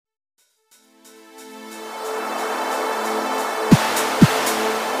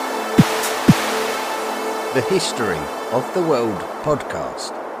The History of the World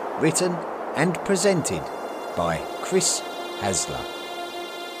podcast, written and presented by Chris Hasler.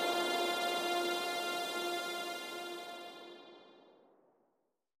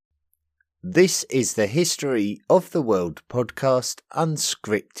 This is the History of the World podcast,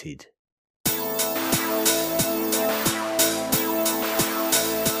 unscripted.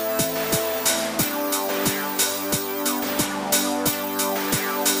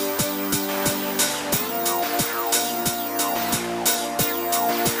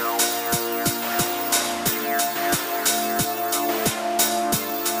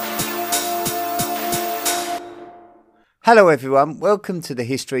 Hello everyone, welcome to the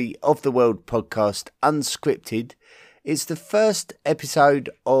History of the World podcast, unscripted. It's the first episode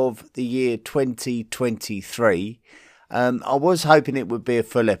of the year 2023. I was hoping it would be a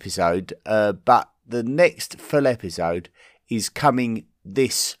full episode, but the next full episode is coming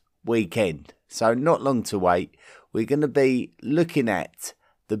this weekend. So not long to wait. We're going to be looking at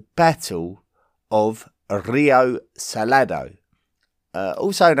the Battle of Rio Salado,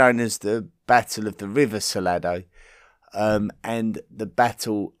 also known as the Battle of the River Salado. And the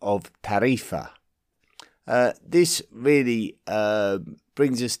Battle of Tarifa. This really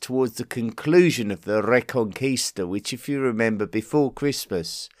brings us towards the conclusion of the Reconquista, which, if you remember, before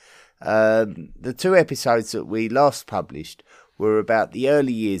Christmas, the two episodes that we last published were about the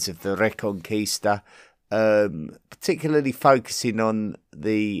early years of the Reconquista, particularly focusing on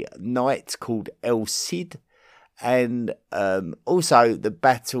the knight called El Cid, and also the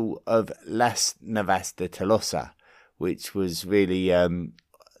Battle of Las Navas de Tolosa, which was really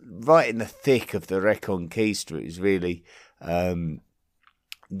right in the thick of the Reconquista. It was really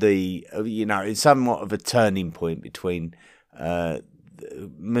it's somewhat of a turning point between the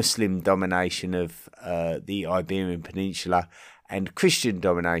Muslim domination of the Iberian Peninsula and Christian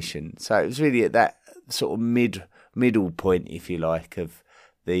domination. So it was really at that sort of middle point, if you like, of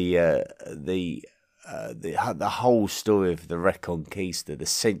the whole story of the Reconquista, the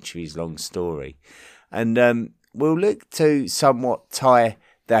centuries-long story, and we'll look to somewhat tie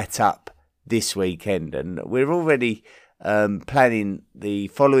that up this weekend, and we're already planning the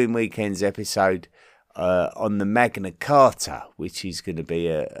following weekend's episode on the Magna Carta, which is going to be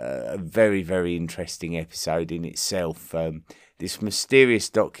a very, very interesting episode in itself. This mysterious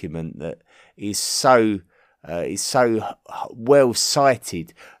document that is so well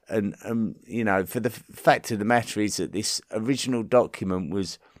cited, and for the fact of the matter is that this original document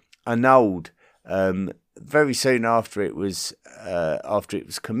was annulled very soon after it was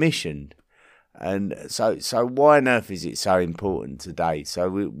commissioned, and so why on earth is it so important today? So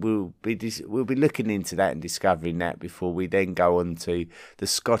we'll be looking into that and discovering that before we then go on to the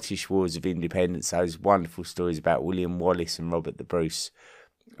Scottish Wars of Independence. Those wonderful stories about William Wallace and Robert the Bruce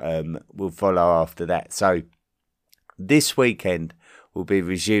will follow after that. So this weekend we'll be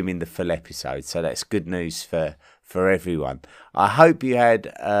resuming the full episode. So that's good news for everyone. I hope you had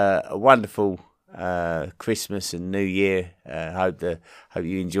a wonderful Christmas and New Year. Hope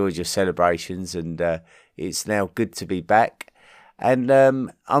you enjoyed your celebrations, and it's now good to be back. And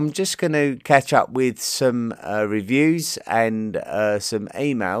I'm just going to catch up with some reviews and some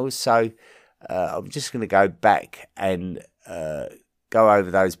emails. So I'm just going to go back and go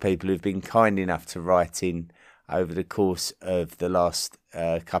over those people who've been kind enough to write in over the course of the last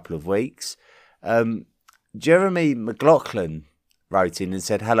couple of weeks. Jeremy McLaughlin wrote in and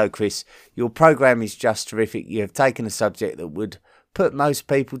said, "Hello Chris, your programme is just terrific. You have taken a subject that would put most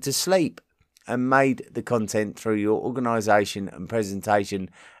people to sleep and made the content through your organisation and presentation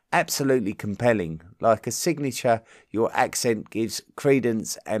absolutely compelling. Like a signature, your accent gives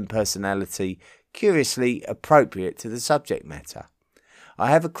credence and personality curiously appropriate to the subject matter.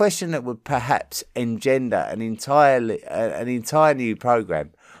 I have a question that would perhaps engender an entire new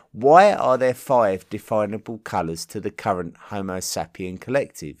programme. Why are there 5 definable colours to the current Homo sapien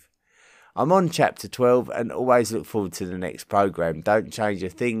collective? I'm on chapter 12 and always look forward to the next programme. Don't change a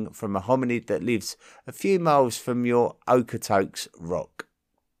thing from a hominid that lives a few miles from your Okotoks rock."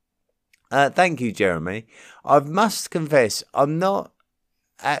 Thank you, Jeremy. I must confess, I'm not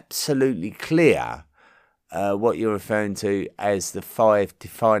absolutely clear what you're referring to as the 5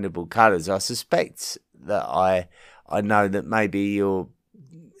 definable colours. I suspect that I know that maybe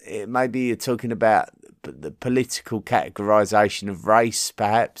you're talking about the political categorisation of race,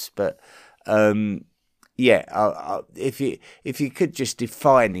 perhaps. But if you could just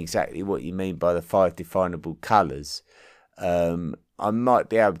define exactly what you mean by the 5 definable colours, I might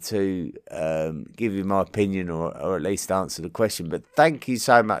be able to give you my opinion or at least answer the question. But thank you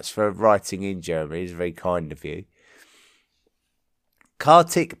so much for writing in, Jeremy. It's very kind of you.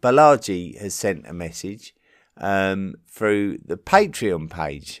 Kartik Balaji has sent a message. through the Patreon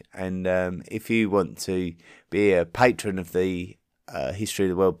page. And if you want to be a patron of the History of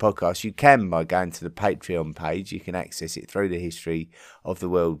the World podcast, you can by going to the Patreon page. You can access it through the History of the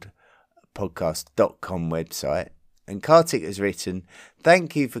World podcast.com website. And Kartik has written,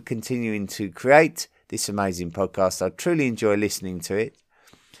 "Thank you for continuing to create this amazing podcast. I truly enjoy listening to it.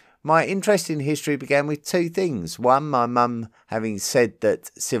 My interest in history began with two things. One, my mum having said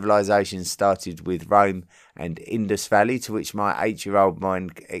that civilization started with Rome and Indus Valley, to which my 8-year-old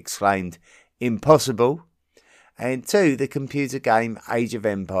mind exclaimed, 'Impossible.' And two, the computer game Age of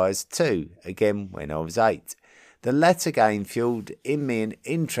Empires 2, again when I was 8. The latter game fueled in me an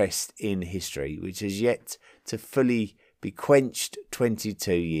interest in history, which has yet to fully be quenched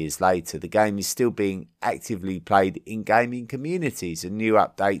 22 years later. The game is still being actively played in gaming communities and new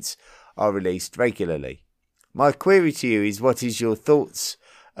updates are released regularly. My query to you is, what is your thoughts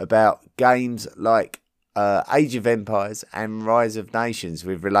about games like Age of Empires and Rise of Nations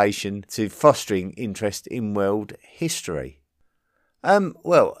with relation to fostering interest in world history?"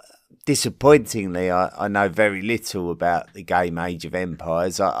 Well, disappointingly, I know very little about the game Age of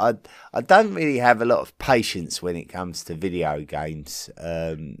Empires. I don't really have a lot of patience when it comes to video games.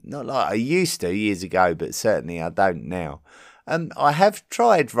 Not like I used to years ago, but certainly I don't now. I have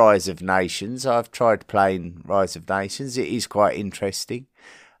tried Rise of Nations. I've tried playing Rise of Nations. It is quite interesting.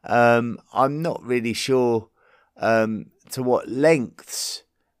 I'm not really sure to what lengths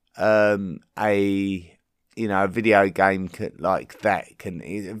a video game like that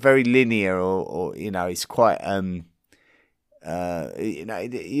can very linear or it's quite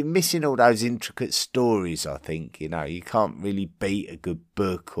you're missing all those intricate stories. I think you can't really beat a good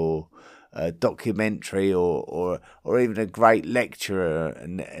book or a documentary or even a great lecturer,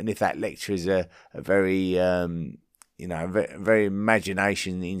 and if that lecturer is a very very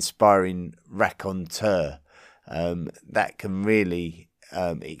imagination inspiring raconteur, that can really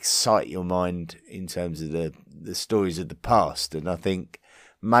excite your mind in terms of the stories of the past. And I think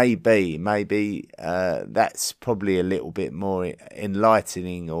maybe that's probably a little bit more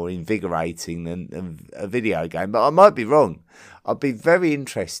enlightening or invigorating than a video game, but I might be wrong. I'd be very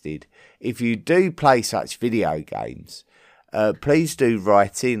interested if you do play such video games. Please do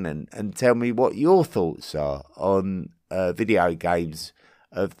write in and tell me what your thoughts are on video games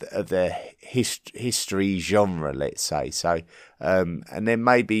of the history genre, let's say. So, and then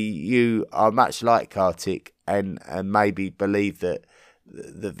maybe you are much like Kartik and maybe believe that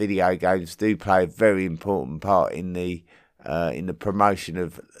the video games do play a very important part in the promotion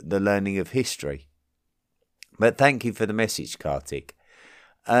of the learning of history. But thank you for the message, Kartik.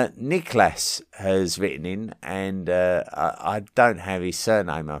 Niklas has written in, and I don't have his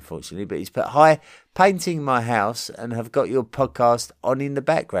surname, unfortunately, but he's put, "Hi, painting my house and have got your podcast on in the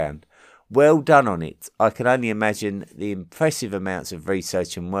background. Well done on it. I can only imagine the impressive amounts of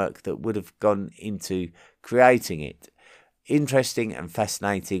research and work that would have gone into creating it. Interesting and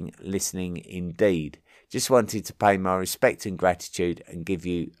fascinating listening indeed. Just wanted to pay my respect and gratitude and give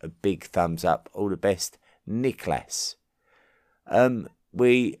you a big thumbs up. All the best, Niklas."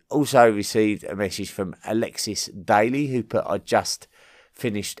 We also received a message from Alexis Daly, who put, "I just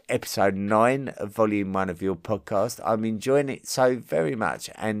finished episode 9 of volume 1 of your podcast. I'm enjoying it so very much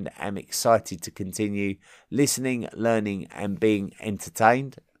and am excited to continue listening, learning and being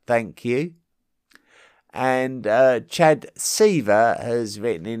entertained. Thank you." And Chad Seaver has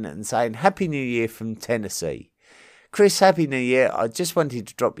written in and saying, "Happy New Year from Tennessee. Chris, Happy New Year. I just wanted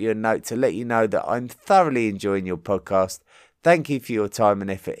to drop you a note to let you know that I'm thoroughly enjoying your podcast. Thank you for your time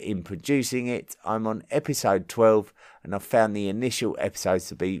and effort in producing it. I'm on episode 12 and I've found the initial episodes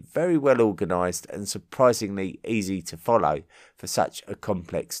to be very well organised and surprisingly easy to follow for such a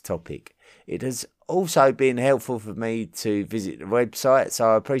complex topic. It has also been helpful for me to visit the website,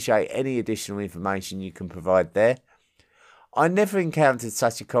 so I appreciate any additional information you can provide there. I never encountered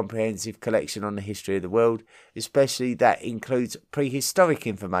such a comprehensive collection on the history of the world, especially that includes prehistoric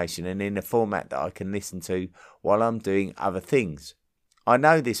information and in a format that I can listen to while I'm doing other things. I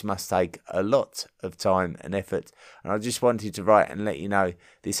know this must take a lot of time and effort, and I just wanted to write and let you know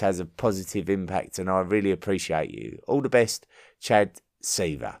this has a positive impact and I really appreciate you. All the best, Chad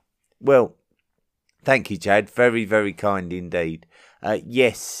Seaver." Well, thank you, Chad. Very, very kind indeed.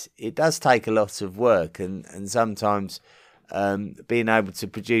 Yes, it does take a lot of work and sometimes being able to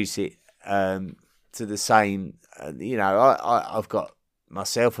produce it to the same, I've got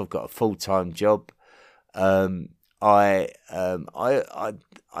a full-time job. I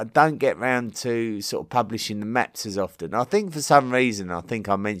don't get round to sort of publishing the maps as often. I think for some reason, I think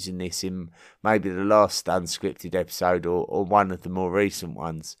I mentioned this in maybe the last unscripted episode or one of the more recent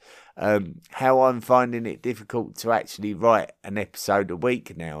ones, how I'm finding it difficult to actually write an episode a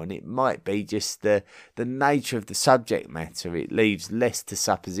week now. And it might be just the nature of the subject matter. It leaves less to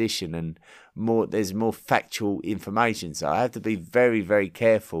supposition and there's more factual information. So I have to be very, very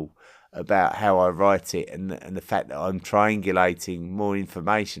careful about how I write it and the fact that I'm triangulating more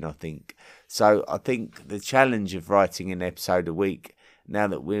information, I think. So I think the challenge of writing an episode a week, now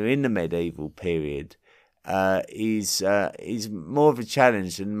that we're in the medieval period, is more of a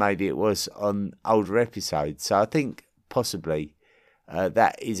challenge than maybe it was on older episodes. So I think possibly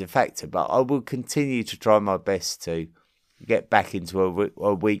that is a factor. But I will continue to try my best to get back into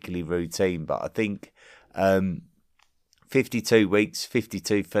a weekly routine. But I think 52 weeks,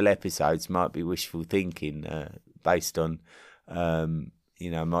 52 full episodes might be wishful thinking based on,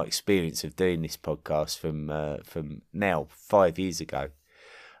 my experience of doing this podcast from now 5 years ago.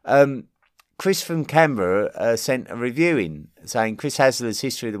 Chris from Canberra sent a review in saying Chris Hasler's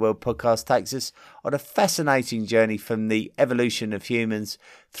History of the World podcast takes us on a fascinating journey from the evolution of humans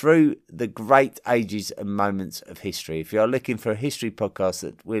through the great ages and moments of history. If you are looking for a history podcast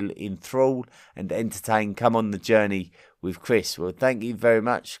that will enthrall and entertain, come on the journey with Chris. Well, thank you very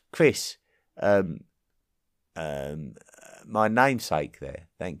much, Chris. My namesake there.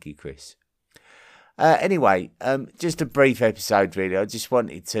 Thank you, Chris. Anyway, just a brief episode really. I just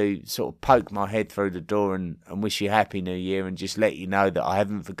wanted to sort of poke my head through the door and wish you a happy new year and just let you know that I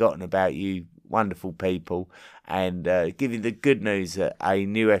haven't forgotten about you wonderful people and give you the good news that a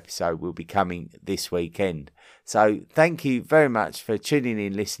new episode will be coming this weekend. So thank you very much for tuning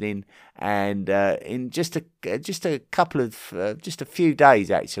in, listening, and in just a few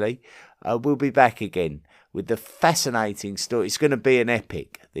days actually, we'll be back again with the fascinating story. It's going to be an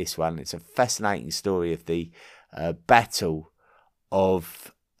epic, this one. It's a fascinating story of the battle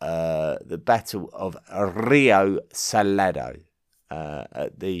of Rio Salado,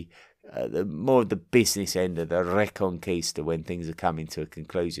 at the more of the business end of the Reconquista, when things are coming to a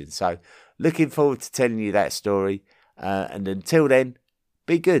conclusion. So looking forward to telling you that story, and until then,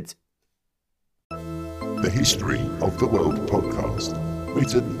 be good. The History of the World podcast,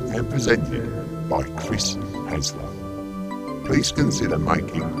 written and presented by Chris Hasler. Please consider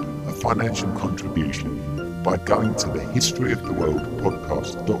making a financial contribution by going to the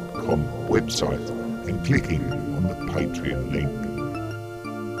historyoftheworldpodcast.com website and clicking on the Patreon link.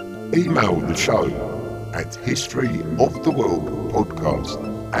 Email the show at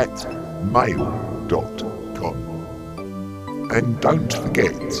historyoftheworldpodcast@mail.com. And don't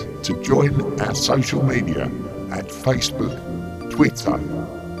forget to join our social media at Facebook, Twitter,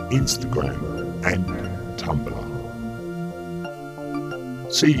 Instagram and Tumblr.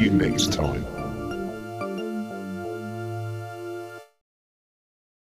 See you next time.